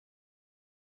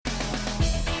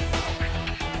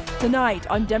Tonight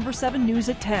on Denver 7 News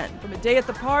at 10, from a day at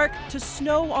the park to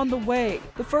snow on the way,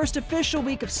 the first official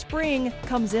week of spring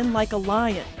comes in like a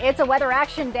lion. It's a weather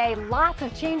action day. Lots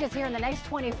of changes here in the next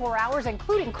 24 hours,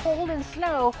 including cold and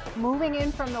snow moving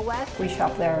in from the west. We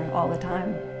shop there all the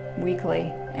time,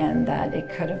 weekly, and that it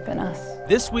could have been us.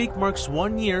 This week marks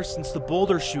 1 year since the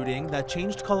Boulder shooting that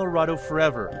changed Colorado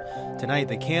forever. Tonight,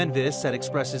 the canvas that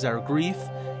expresses our grief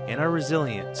and our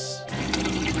resilience.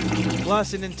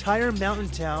 Plus, an entire mountain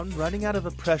town running out of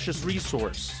a precious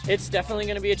resource. It's definitely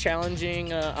going to be a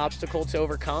challenging obstacle to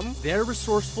overcome. Their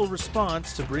resourceful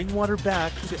response to bring water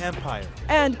back to Empire.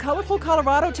 And colorful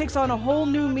Colorado takes on a whole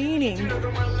new meaning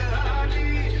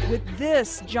with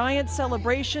this giant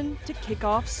celebration to kick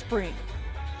off spring.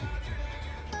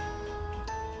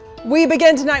 We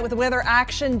begin tonight with a weather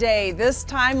action day. This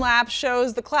time lapse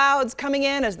shows the clouds coming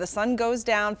in as the sun goes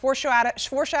down,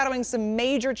 foreshadowing some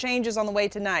major changes on the way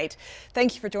tonight.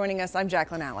 Thank you for joining us. I'm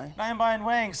Jacqueline Allen. I'm Brian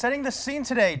Wang. Setting the scene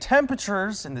today,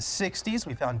 temperatures in the 60s.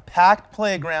 We found packed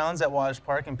playgrounds at Wash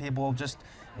Park and people just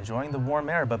enjoying the warm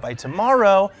air. But by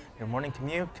tomorrow, your morning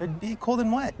commute could be cold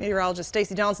and wet. Meteorologist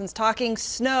Stacey Johnson's talking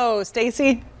snow.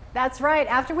 Stacey? That's right.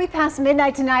 After we pass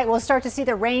midnight tonight, we'll start to see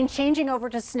the rain changing over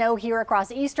to snow here across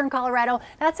eastern Colorado.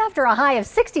 That's after a high of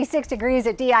 66 degrees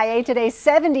at DIA today,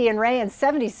 70 in Ray and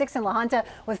 76 in La Junta,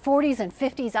 with 40s and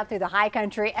 50s up through the high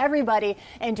country. Everybody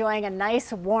enjoying a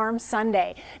nice warm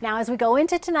Sunday. Now, as we go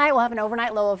into tonight, we'll have an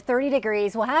overnight low of 30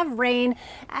 degrees. We'll have rain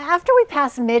after we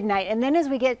pass midnight, and then as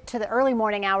we get to the early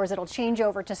morning hours, it'll change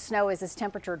over to snow as this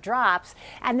temperature drops,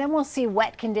 and then we'll see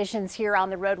wet conditions here on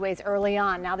the roadways early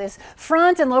on. Now, this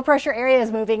front and low pressure area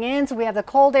is moving in, so we have the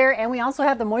cold air and we also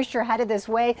have the moisture headed this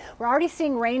way. We're already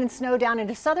seeing rain and snow down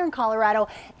into southern Colorado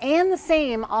and the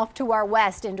same off to our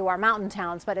west into our mountain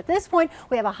towns. But at this point,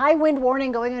 we have a high wind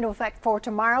warning going into effect for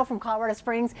tomorrow from Colorado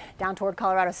Springs down toward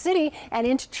Colorado City, and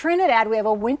into Trinidad we have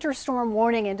a winter storm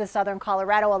warning into southern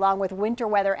Colorado along with winter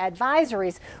weather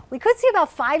advisories. We could see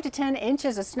about 5 to 10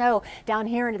 inches of snow down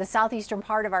here into the southeastern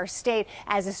part of our state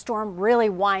as the storm really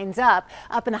winds up.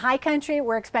 Up in the high country,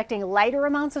 we're expecting lighter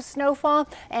amounts of snowfall,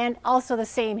 and also the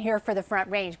same here for the Front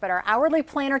Range. But our hourly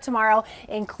planner tomorrow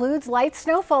includes light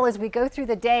snowfall as we go through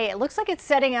the day. It looks like it's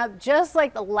setting up just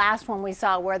like the last one we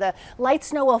saw, where the light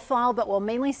snow will fall, but we'll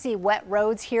mainly see wet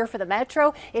roads here for the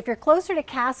metro. If you're closer to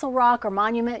Castle Rock or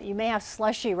Monument, you may have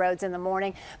slushy roads in the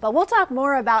morning. But we'll talk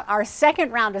more about our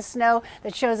second round of snow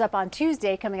that shows up on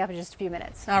Tuesday coming up in just a few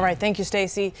minutes. All right, thank you,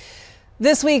 Stacey.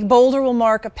 This week, Boulder will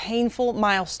mark a painful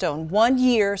milestone, 1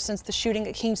 year since the shooting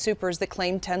at King Soopers that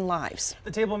claimed 10 lives. The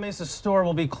Table Mesa store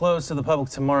will be closed to the public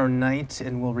tomorrow night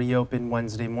and will reopen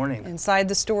Wednesday morning. Inside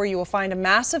the store, you will find a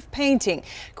massive painting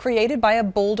created by a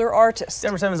Boulder artist.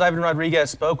 Denver 7's Ivan Rodriguez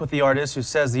spoke with the artist, who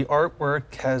says the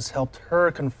artwork has helped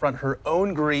her confront her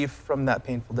own grief from that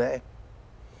painful day.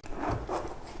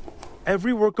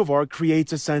 Every work of art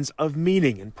creates a sense of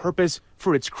meaning and purpose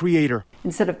for its creator.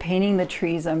 Instead of painting the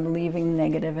trees, I'm leaving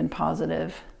negative and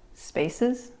positive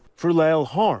spaces. For Lael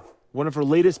Har, one of her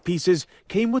latest pieces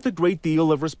came with a great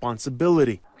deal of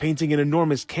responsibility, painting an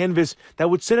enormous canvas that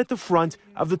would sit at the front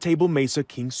of the Table Mesa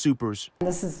King Soopers.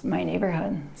 This is my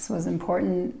neighborhood. This was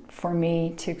important for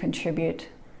me to contribute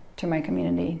to my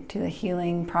community, to the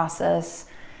healing process,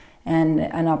 and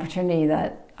an opportunity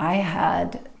that I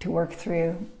had to work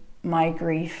through my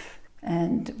grief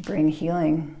and bring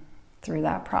healing through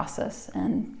that process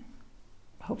and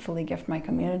hopefully gift my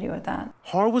community with that.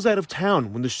 Har was out of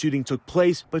town when the shooting took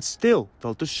place, but still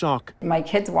felt the shock. My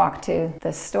kids walk to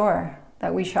this store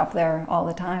that we shop there all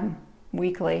the time,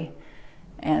 weekly,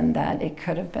 and that it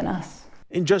could have been us.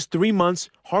 In just 3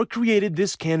 months, Har created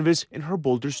this canvas in her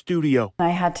Boulder studio. I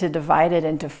had to divide it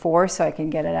into 4 so I can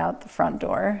get it out the front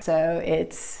door. So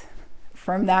it's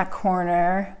from that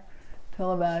corner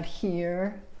till about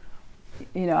here.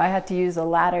 You know, I had to use a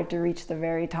ladder to reach the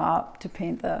very top to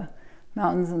paint the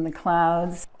mountains and the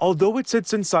clouds. Although it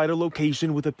sits inside a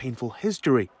location with a painful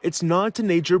history, its nod to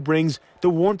nature brings the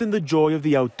warmth and the joy of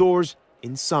the outdoors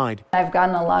inside. I've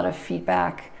gotten a lot of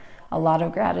feedback, a lot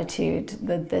of gratitude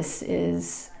that this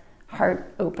is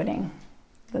heart-opening.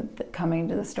 That coming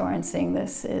to the store and seeing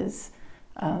this is,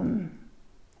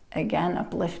 again,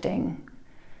 uplifting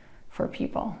for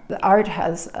people. The art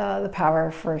has the power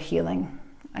for healing,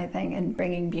 I think, and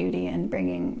bringing beauty and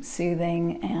bringing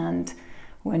soothing, and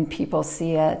when people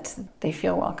see it, they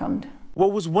feel welcomed.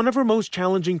 What was one of her most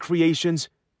challenging creations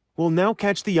will now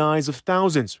catch the eyes of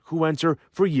thousands who enter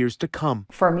for years to come.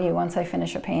 For me, once I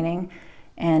finish a painting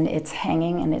and it's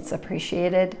hanging and it's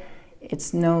appreciated,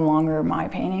 it's no longer my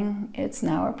painting. It's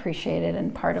now appreciated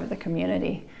and part of the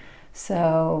community.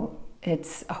 So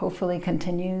it's hopefully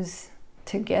continues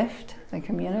to gift the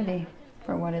community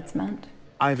for what it's meant.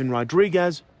 Ivan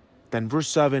Rodriguez, Denver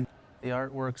 7. The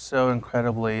artwork so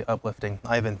incredibly uplifting.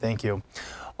 Ivan, thank you.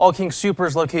 All King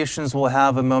Soopers locations will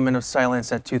have a moment of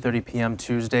silence at 2:30 p.m.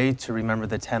 Tuesday to remember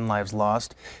the 10 lives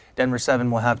lost. Denver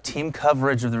 7 will have team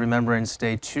coverage of the Remembrance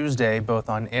Day Tuesday, both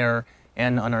on air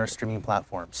and on our streaming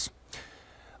platforms.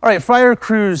 All right, fire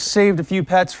crews saved a few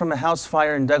pets from a house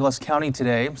fire in Douglas County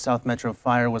today. South Metro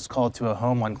Fire was called to a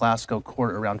home on Glasgow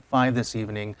Court around 5 this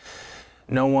evening.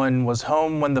 No one was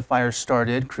home when the fire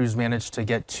started. Crews managed to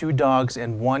get 2 dogs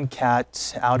and 1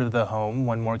 cat out of the home.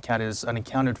 1 more cat is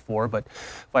unaccounted for, but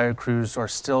fire crews are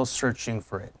still searching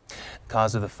for it. The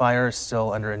cause of the fire is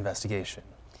still under investigation.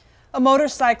 A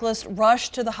motorcyclist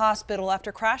rushed to the hospital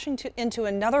after crashing into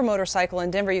another motorcycle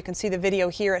in Denver. You can see the video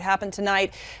here. It happened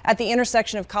tonight at the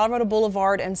intersection of Colorado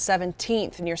Boulevard and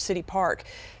 17th near City Park.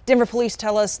 Denver police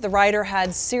tell us the rider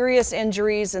had serious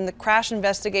injuries and the crash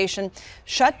investigation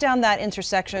shut down that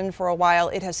intersection for a while.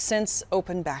 It has since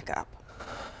opened back up.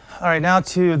 All right, now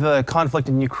to the conflict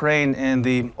in Ukraine and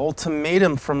the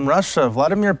ultimatum from Russia.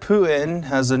 Vladimir Putin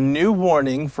has a new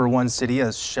warning for one city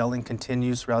as shelling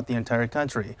continues throughout the entire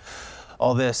country.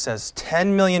 All this as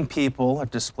 10 million people are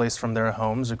displaced from their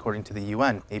homes, according to the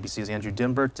UN. ABC's Andrew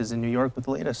Dimbert is in New York with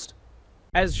the latest.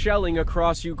 As shelling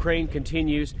across Ukraine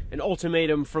continues, an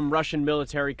ultimatum from Russian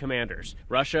military commanders.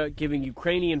 Russia giving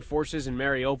Ukrainian forces in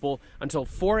Mariupol until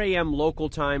 4 a.m. local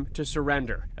time to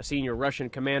surrender. A senior Russian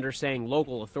commander saying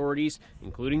local authorities,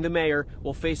 including the mayor,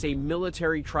 will face a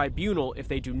military tribunal if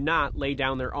they do not lay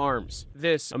down their arms.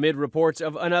 This amid reports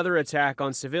of another attack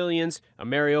on civilians, a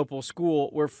Mariupol school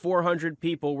where 400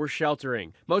 people were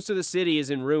sheltering. Most of the city is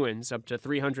in ruins. Up to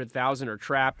 300,000 are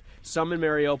trapped. Some in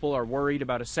Mariupol are worried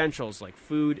about essentials like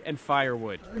food and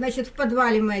firewood.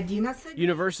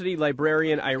 University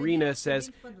librarian Irina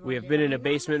says, "We have been in a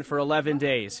basement for 11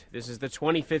 days. This is the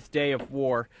 25th day of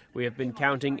war. We have been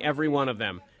counting every one of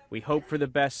them. We hope for the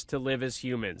best to live as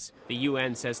humans." The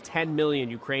UN says 10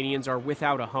 million Ukrainians are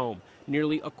without a home,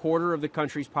 nearly a quarter of the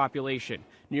country's population,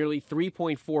 nearly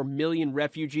 3.4 million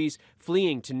refugees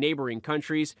fleeing to neighboring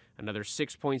countries, another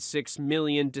 6.6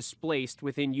 million displaced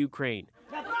within Ukraine.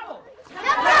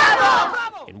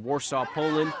 In Warsaw,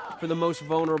 Poland, for the most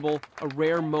vulnerable, a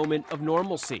rare moment of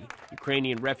normalcy.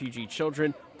 Ukrainian refugee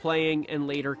children playing and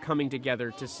later coming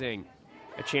together to sing.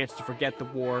 A chance to forget the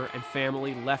war and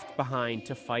family left behind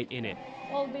to fight in it.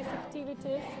 All these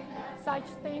activities, such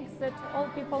things that all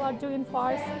people are doing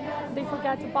for us, they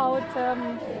forget about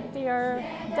their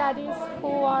daddies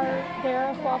who are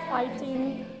there, who are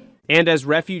fighting. And as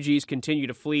refugees continue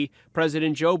to flee,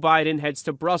 President Joe Biden heads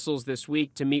to Brussels this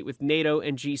week to meet with NATO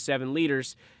and G7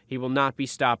 leaders. He will not be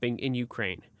stopping in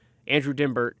Ukraine. Andrew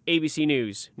Dimbert, ABC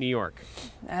News, New York.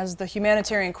 As the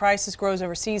humanitarian crisis grows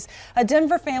overseas, a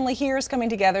Denver family here is coming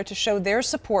together to show their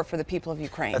support for the people of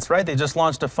Ukraine. That's right. They just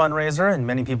launched a fundraiser, and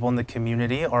many people in the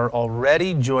community are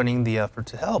already joining the effort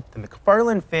to help. The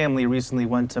McFarland family recently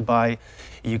went to buy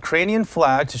a Ukrainian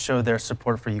flag to show their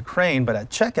support for Ukraine, but at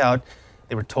checkout,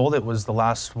 they were told it was the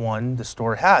last one the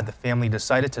store had. The family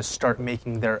decided to start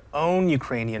making their own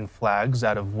Ukrainian flags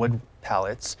out of wood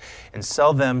pallets and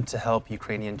sell them to help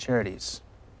Ukrainian charities.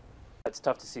 It's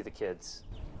tough to see the kids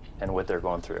and what they're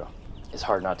going through. It's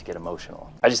hard not to get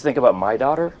emotional. I just think about my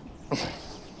daughter.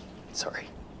 Sorry.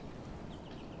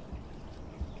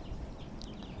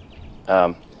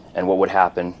 And what would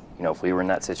happen, if we were in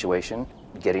that situation,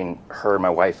 getting her and my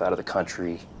wife out of the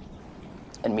country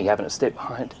and me having to stay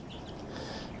behind.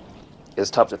 It's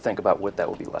tough to think about what that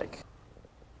would be like.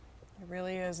 It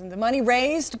really is. And the money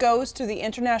raised goes to the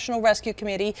International Rescue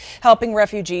Committee helping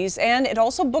refugees, and it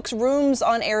also books rooms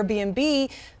on Airbnb.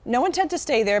 No intent to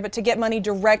stay there, but to get money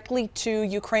directly to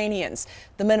Ukrainians.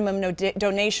 The minimum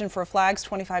donation for a flag is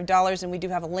 $25, and we do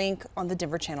have a link on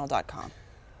thedenverchannel.com.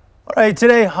 All right,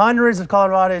 today hundreds of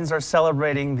Coloradans are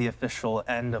celebrating the official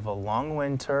end of a long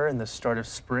winter and the start of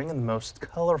spring in the most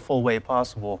colorful way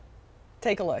possible.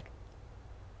 Take a look.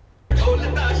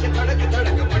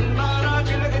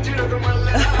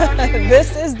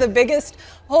 This is the biggest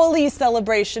Holi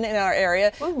celebration in our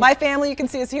area. Ooh. My family, you can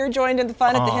see, is here joined in the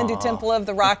fun at the Hindu Temple of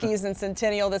the Rockies in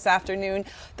Centennial this afternoon.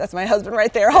 That's my husband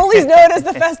right there. Holi is known as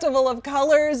the Festival of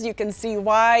Colors. You can see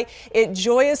why. It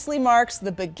joyously marks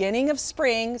the beginning of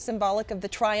spring, symbolic of the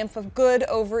triumph of good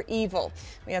over evil.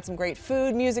 We had some great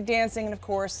food, music, dancing, and of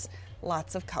course,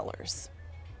 lots of colors.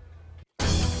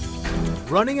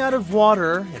 Running out of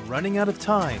water and running out of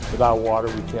time. Without water,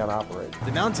 we can't operate.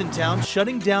 The mountain town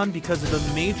shutting down because of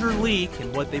a major leak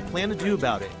and what they plan to do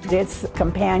about it. It's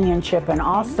companionship and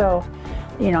also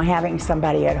having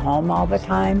somebody at home all the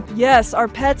time. Yes, our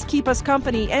pets keep us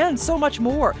company and so much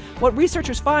more. What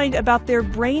researchers find about their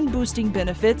brain-boosting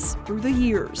benefits through the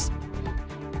years.